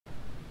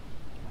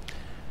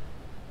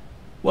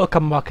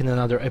Welcome back in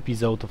another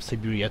episode of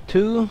Syberia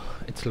 2.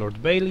 It's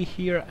Lord Bailey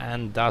here,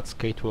 and that's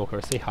Kate Walker.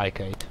 Say hi,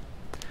 Kate.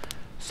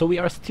 So we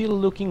are still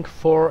looking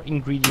for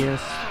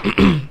ingredients,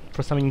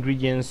 for some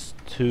ingredients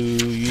to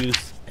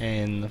use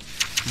in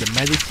the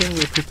medicine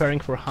we're preparing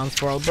for Hans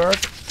Vorarlberg.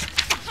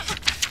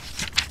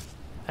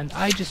 And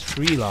I just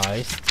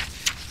realized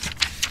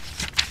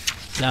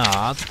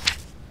that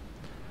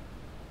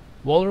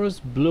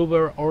walrus,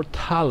 blueberry or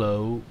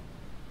tallow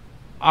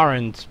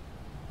aren't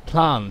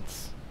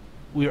plants.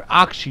 We're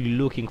actually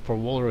looking for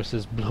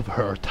walruses,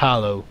 blueberry or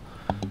tallow,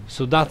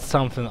 so that's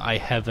something I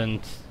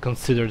haven't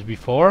considered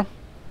before.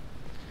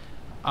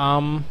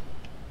 Still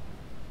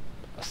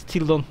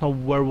don't know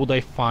where would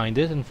I find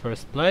it in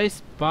first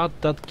place,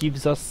 but that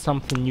gives us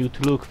something new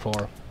to look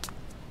for.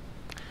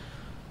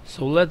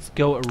 So let's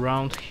go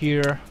around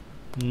here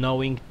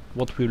knowing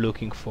what we're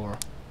looking for.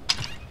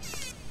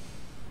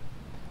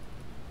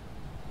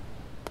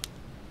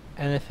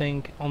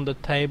 Anything on the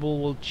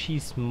table? Well,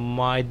 cheese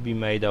might be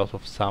made out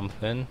of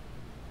something.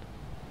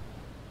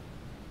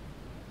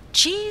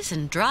 Cheese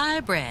and dry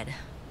bread.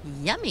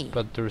 Yummy.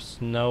 But there's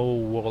no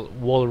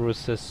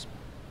walrus's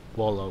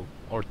wallow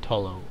or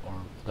tallow or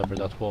whatever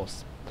that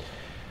was.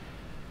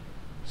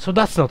 So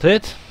that's not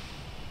it.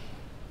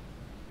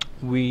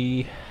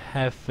 We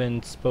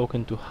haven't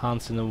spoken to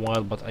Hans in a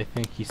while, but I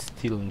think he's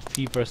still in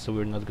fever, so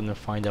we're not gonna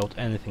find out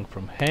anything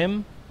from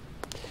him.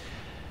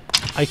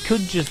 I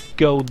could just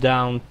go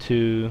down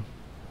to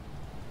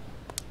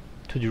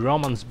the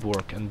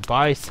Romansburg and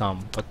buy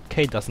some, but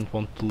Kate doesn't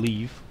want to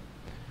leave,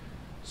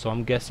 so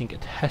I'm guessing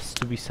it has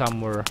to be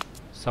somewhere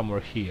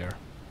here.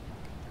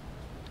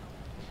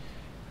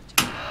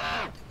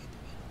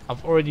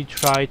 I've already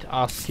tried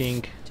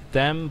asking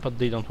them, but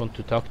they don't want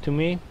to talk to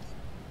me.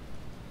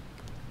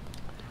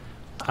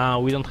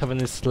 We don't have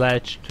any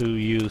sledge to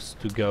use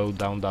to go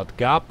down that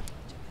gap.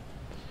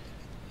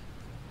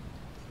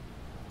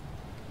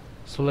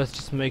 So let's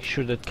just make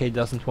sure that Kate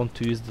doesn't want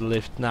to use the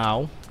lift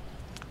now.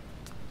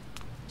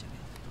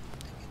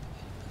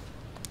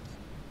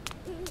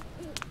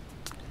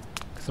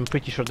 Because I'm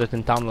pretty sure that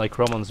in town like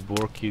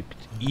Romansburg you could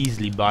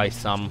easily buy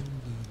some.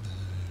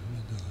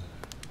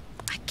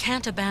 I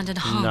can't abandon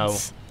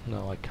Hans.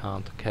 No, I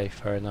can't. Okay,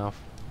 fair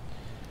enough.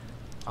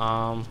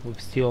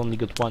 We've still only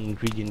got one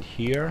ingredient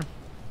here.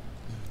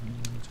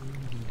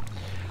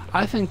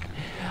 I think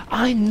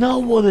I know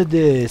what it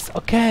is.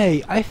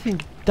 Okay, I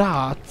think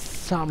that's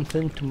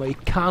something to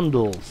make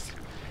candles,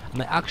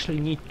 and I actually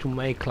need to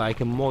make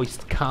like a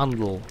moist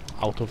candle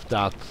out of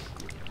that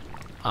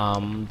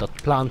that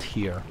plant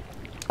here,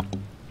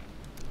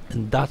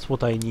 and that's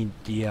what I need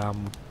the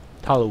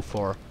tallow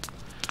for.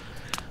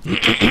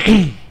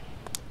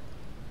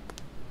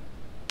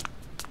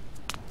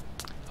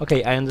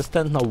 Okay, I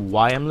understand now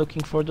why I'm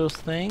looking for those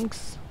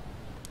things.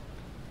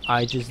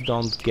 I just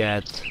don't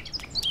get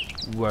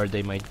where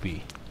they might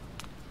be.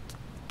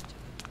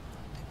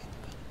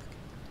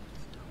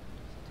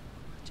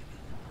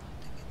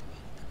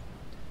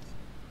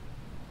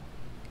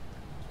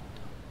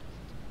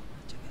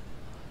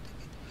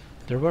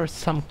 There were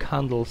some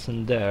candles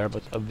in there,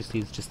 but obviously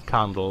it's just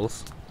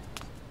candles.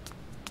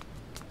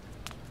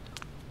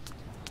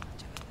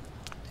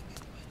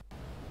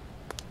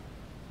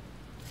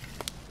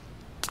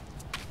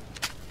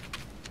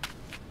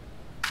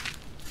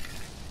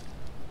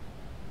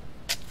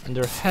 And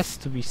there has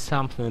to be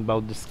something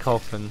about this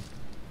coffin.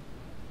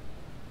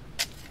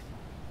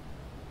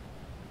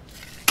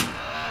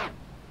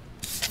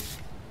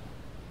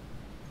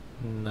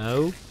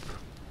 Nope.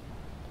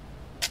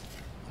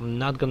 I'm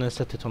not gonna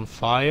set it on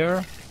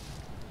fire.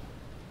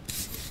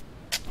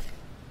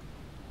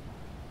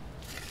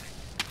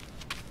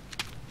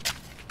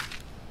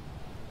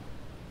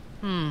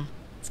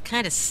 It's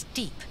kind of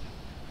steep.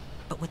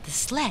 But with the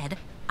sled,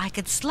 I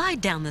could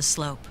slide down the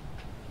slope.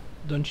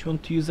 Don't you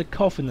want to use a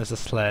coffin as a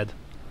sled?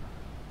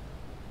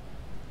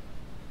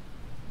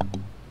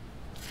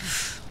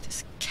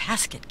 This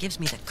casket gives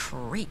me the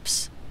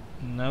creeps.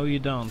 No, you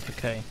don't.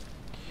 Okay.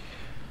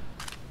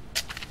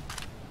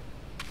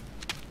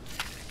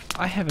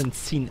 I haven't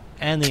seen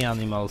any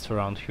animals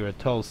around here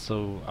at all,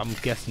 so I'm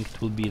guessing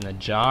it will be in a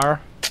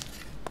jar.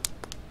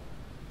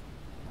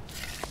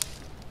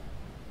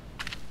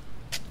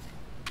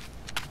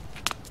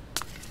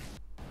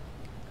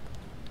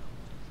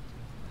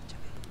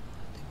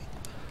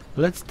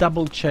 Let's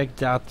double check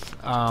that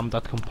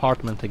that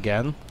compartment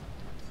again,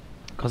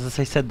 because as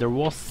I said, there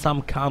was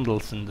some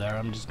candles in there.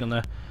 I'm just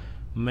gonna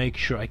make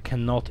sure I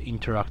cannot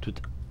interact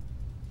with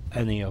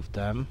any of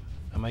them.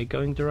 Am I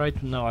going the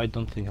right? No, I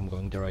don't think I'm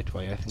going the right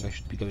way. I think I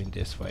should be going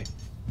this way.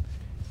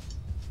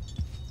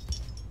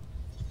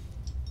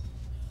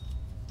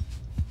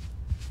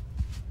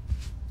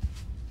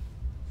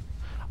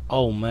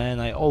 Oh man,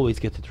 I always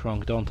get it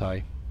wrong, don't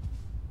I?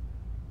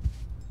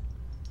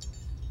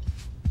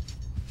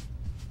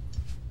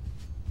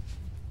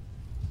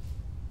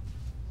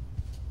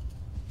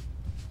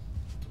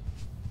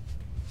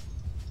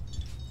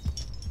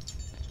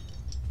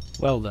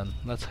 Well then,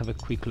 let's have a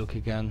quick look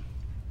again.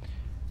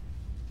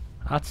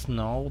 That's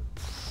not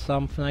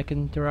something I can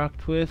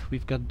interact with.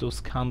 We've got those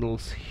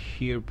candles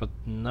here, but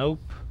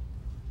nope.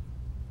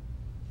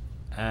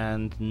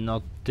 And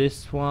not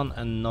this one,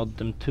 and not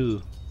them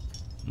too.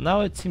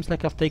 Now it seems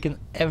like I've taken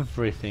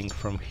everything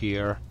from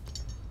here.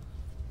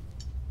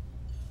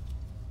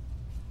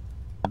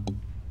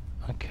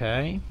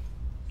 Okay.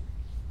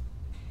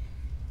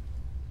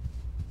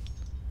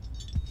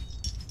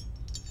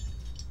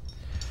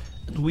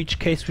 In which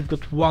case we've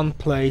got one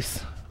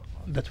place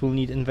that will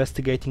need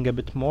investigating a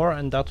bit more,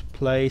 and that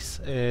place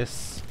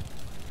is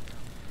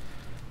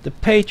the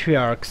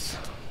Patriarch's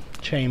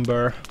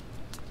chamber.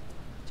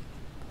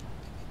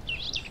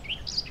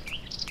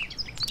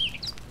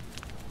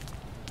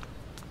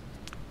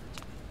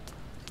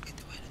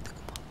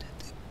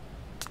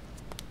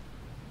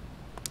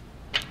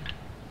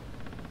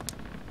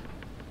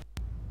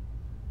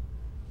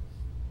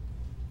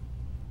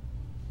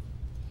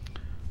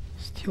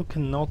 Still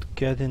cannot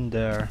get in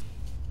there.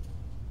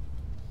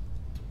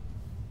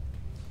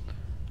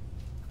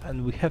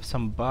 And we have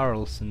some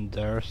barrels in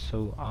there,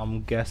 so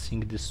I'm guessing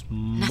this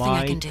Nothing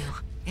I can do.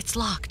 It's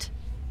locked.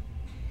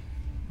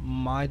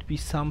 might be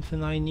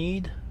something I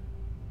need.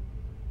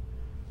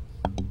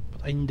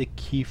 But I need a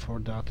key for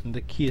that, and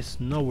the key is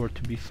nowhere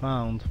to be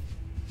found.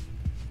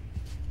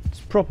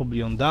 It's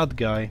probably on that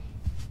guy.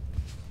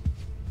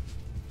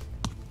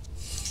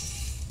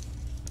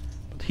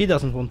 But he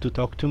doesn't want to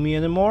talk to me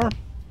anymore.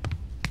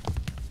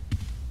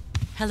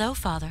 Hello,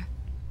 Father.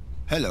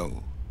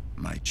 Hello,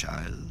 my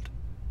child.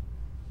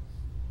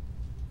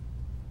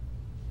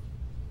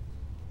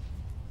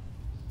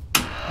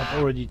 I've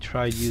already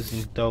tried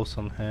using those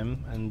on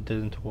him and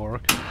didn't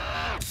work.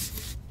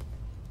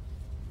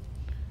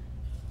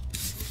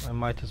 I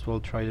might as well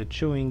try the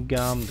chewing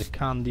gum, the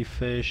candy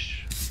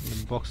fish,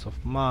 the box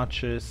of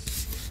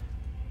matches.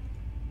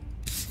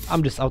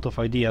 I'm just out of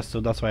ideas, so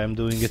that's why I'm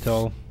doing it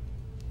all.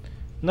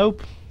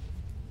 Nope.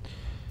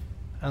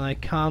 And I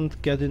can't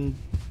get in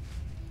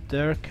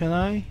there, can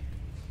I?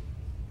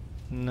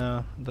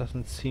 No,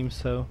 doesn't seem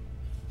so.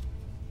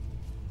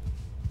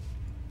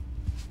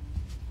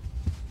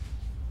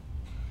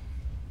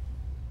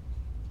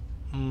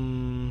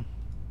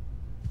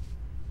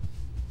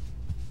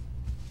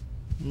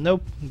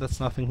 Nope, that's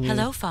nothing new.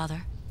 Hello,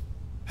 Father.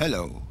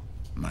 Hello,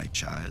 my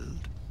child.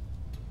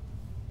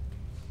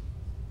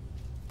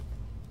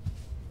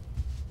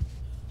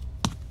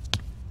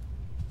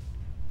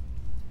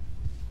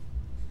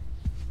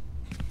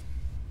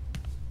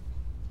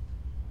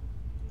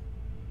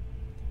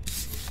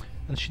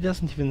 And she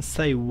doesn't even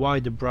say why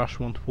the brush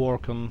won't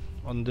work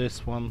on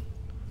this one.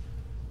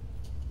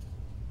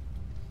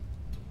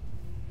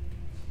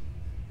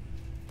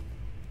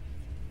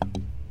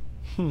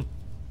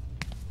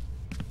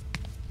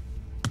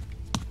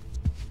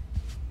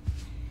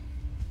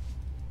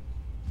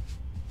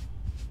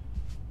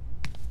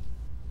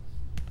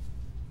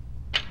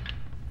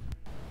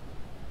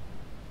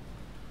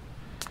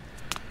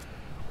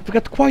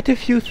 We've got quite a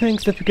few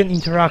things that we can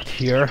interact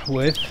here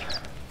with,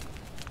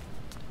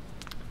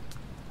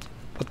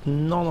 but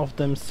none of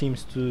them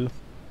seems to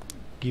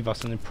give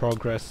us any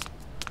progress.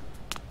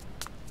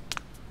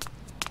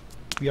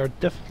 We are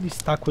definitely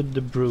stuck with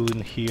the brew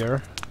in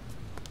here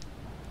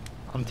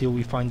until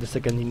we find the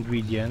second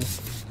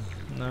ingredient.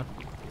 No.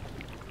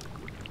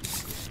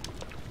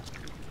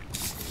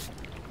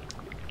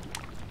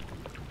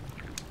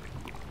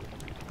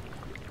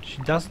 She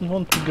doesn't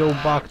want to go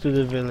back to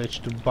the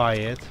village to buy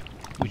it,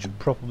 which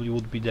probably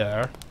would be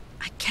there.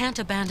 I can't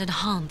abandon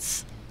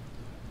Hans.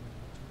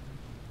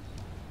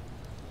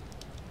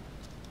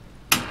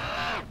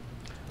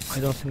 I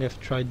don't think I've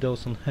tried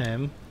those on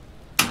him.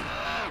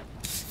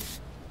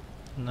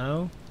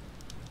 No.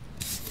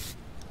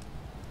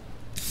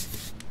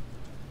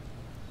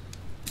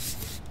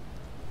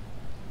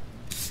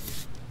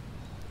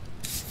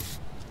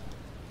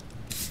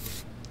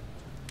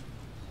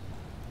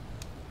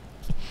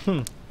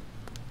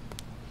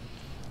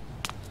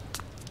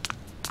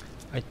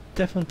 I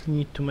definitely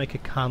need to make a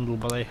candle,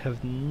 but I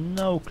have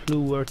no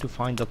clue where to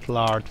find that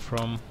lard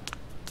from.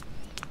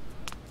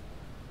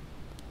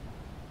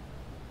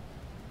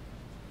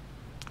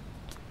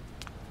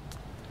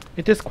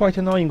 It is quite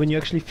annoying when you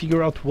actually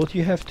figure out what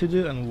you have to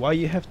do and why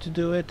you have to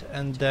do it,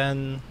 and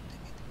then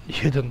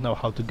you don't know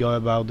how to go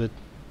about it.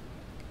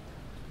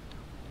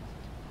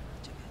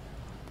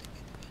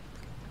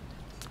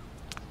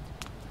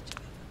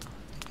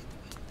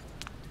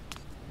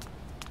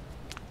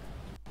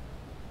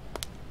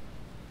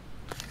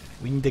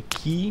 We need a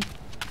key,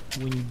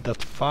 we need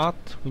that fat,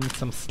 we need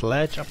some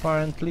sledge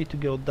apparently to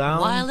go down.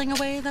 Whiling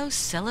away those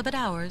celibate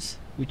hours.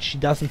 Which she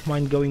doesn't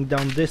mind going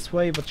down this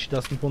way, but she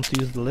doesn't want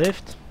to use the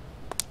lift.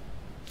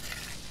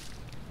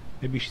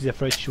 Maybe she's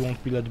afraid she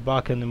won't be let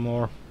back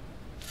anymore.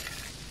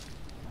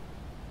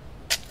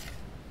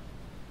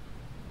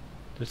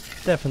 There's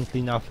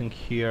definitely nothing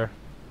here.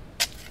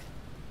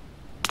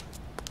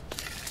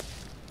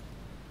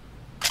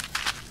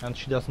 And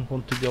she doesn't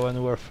want to go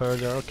anywhere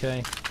further,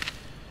 okay.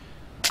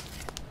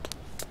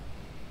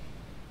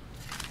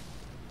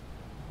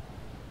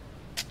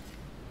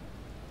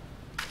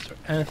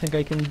 anything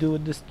I can do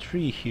with this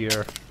tree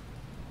here?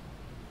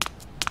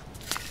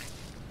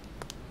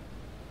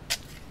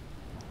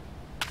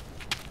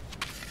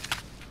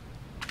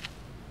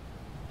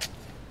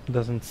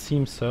 Doesn't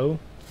seem so.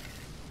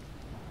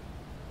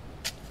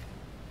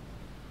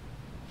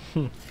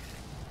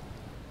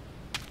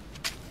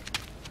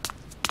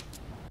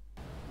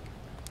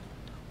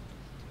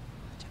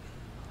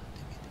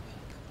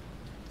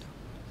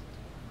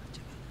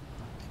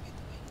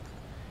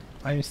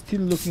 I'm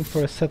still looking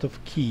for a set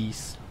of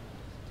keys,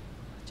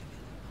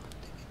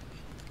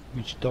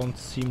 which don't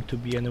seem to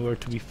be anywhere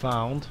to be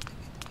found.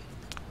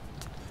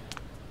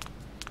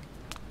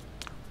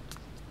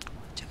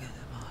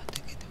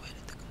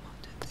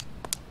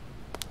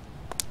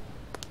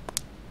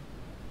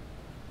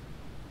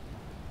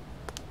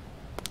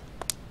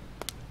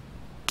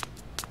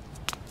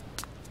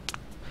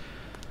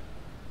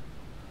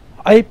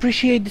 I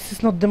appreciate this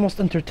is not the most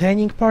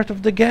entertaining part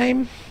of the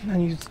game,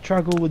 and you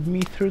struggle with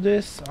me through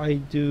this. I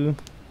do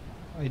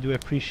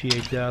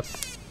appreciate that.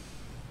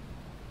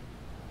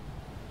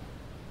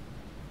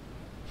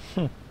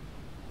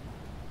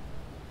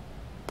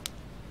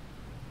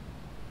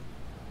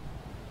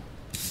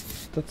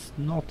 That's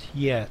not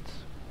yet.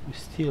 We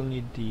still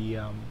need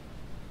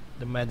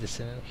the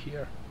medicine in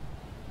here.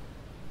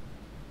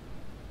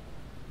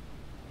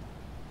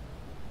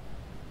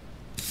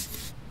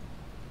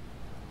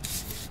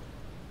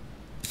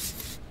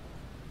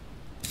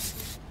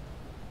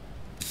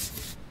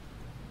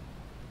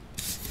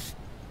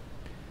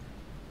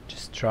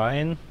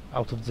 Trying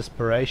out of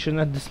desperation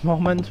at this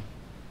moment.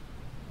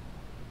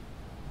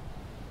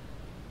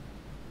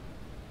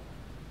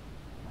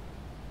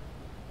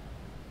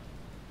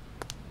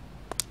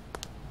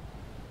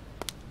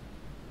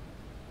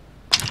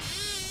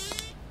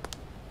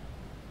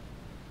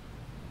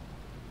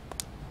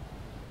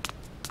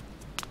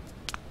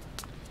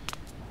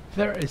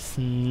 There is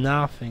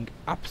nothing,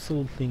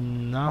 absolutely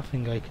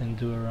nothing I can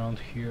do around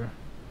here.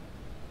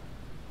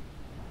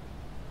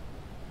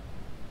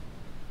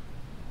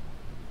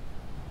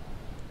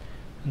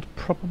 And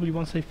probably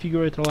once I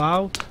figure it all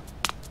out,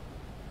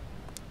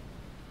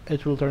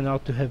 it will turn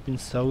out to have been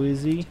so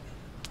easy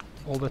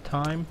all the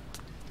time.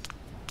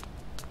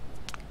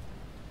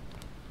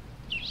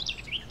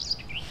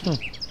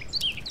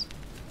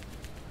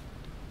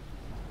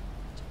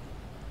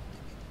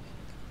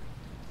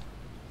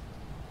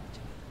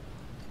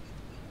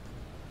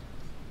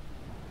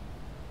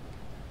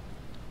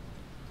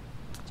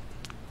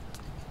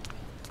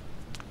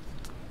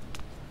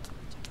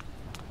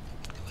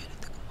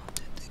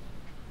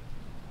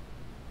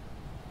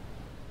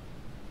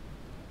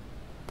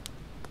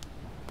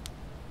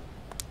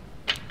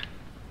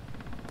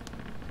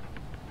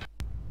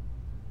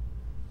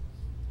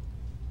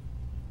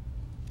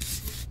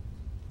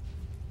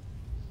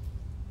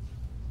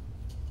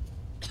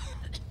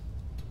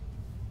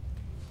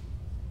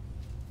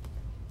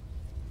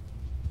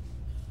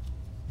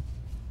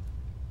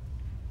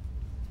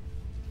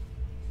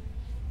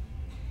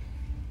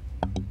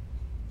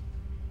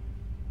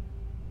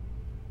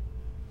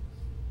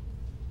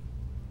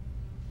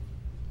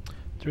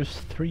 There's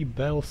 3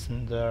 bells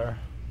in there,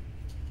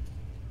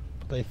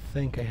 but I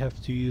think I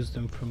have to use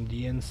them from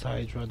the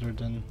inside rather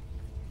than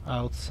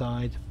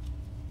outside.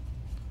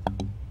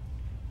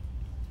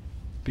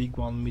 Big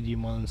one,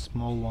 medium one, and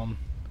small one.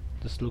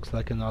 This looks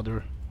like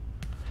another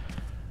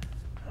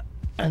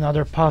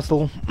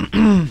puzzle.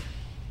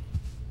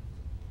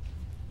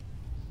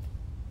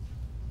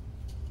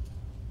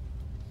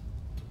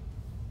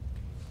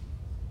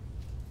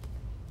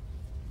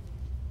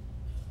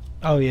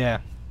 Oh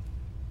yeah.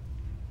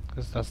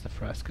 Because that's the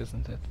fresk,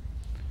 isn't it?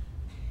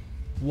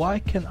 Why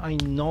can I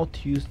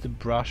not use the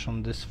brush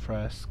on this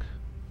fresk?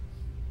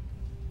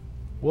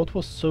 What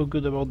was so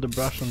good about the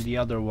brush on the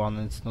other one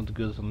and it's not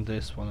good on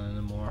this one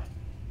anymore?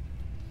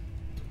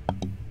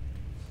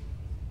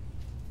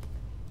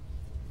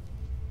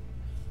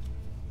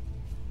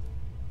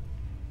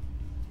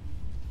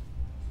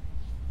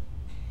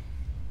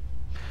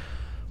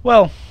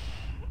 Well,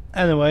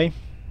 anyway,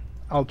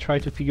 I'll try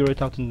to figure it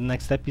out in the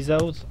next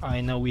episode. I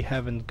know we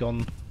haven't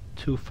gone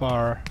too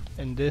far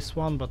in this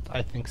one, but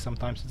I think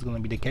sometimes it's gonna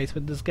be the case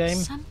with this game.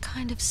 Some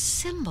kind of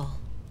symbol.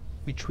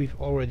 Which we've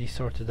already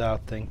sorted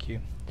out, thank you.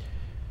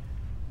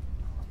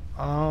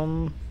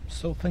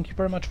 So thank you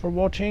very much for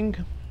watching.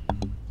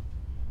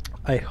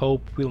 I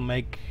hope we'll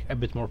make a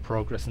bit more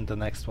progress in the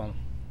next one.